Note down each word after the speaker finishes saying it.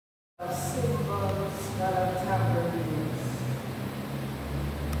Symbols that are tambourines,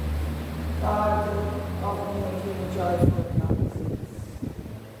 God of making joyful noises.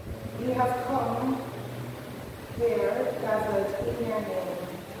 We have come here gathered in your name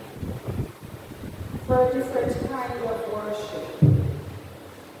for a different kind of worship,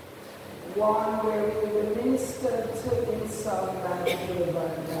 one where we will minister to in song by the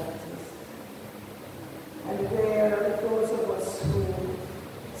Boulevard Baptist, and where those of us who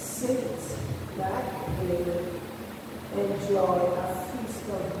sit back there enjoy a feast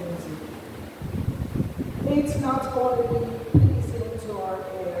of music. It's not only pleasing to our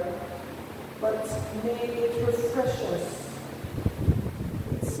ear, but may it refresh us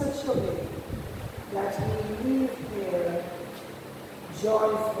in such a way that we leave here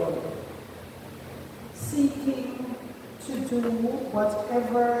joyful, seeking to do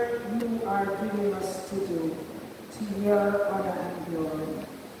whatever you are giving us to do, to your honor and glory.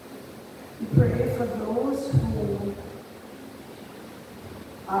 We pray for those who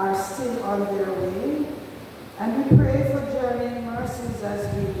are still on their way, and we pray for journeying mercies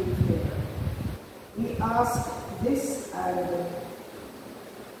as we leave here. We ask this and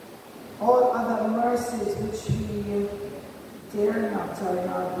all other mercies which we dare not, or in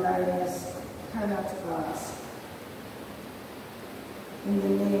our blindness cannot ask. In the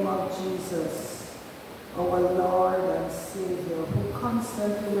name of Jesus, our Lord and Savior, who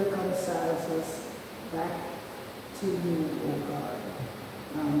constantly reconciles us back to you, O God.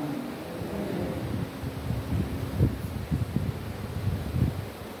 Amen.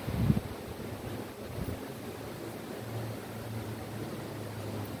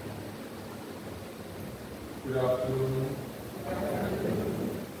 Good afternoon.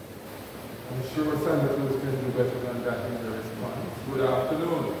 I'm sure Santa Cruz can do better than that in the response. Good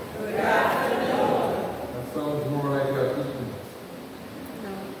afternoon. Good afternoon. That sounds more like that, doesn't it?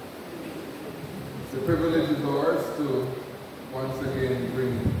 No. It's a privilege of ours to once again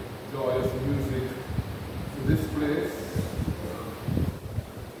bring joyous music to this place.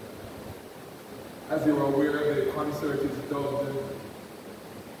 As you are aware, the concert is dubbed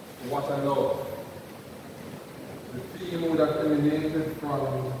What a Love. The theme would have emanated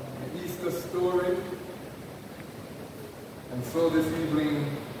from the Easter story. And so this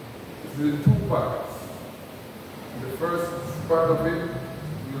evening is in two parts. In the first part of it,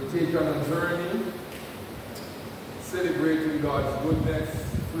 we will take on a journey celebrating God's goodness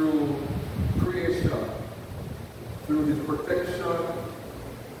through creation, through His protection,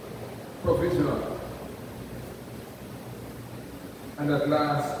 provision. And at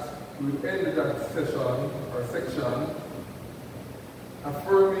last, we will end that session or section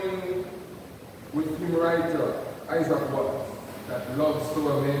affirming with hymn writer Isaac Watts that love so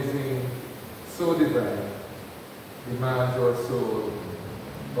amazing, so divine, demands our soul,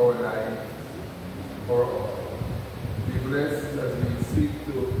 our life, our all. Be blessed as we seek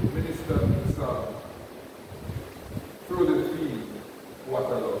to minister in song through the theme, What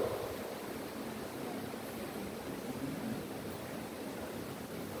a Love.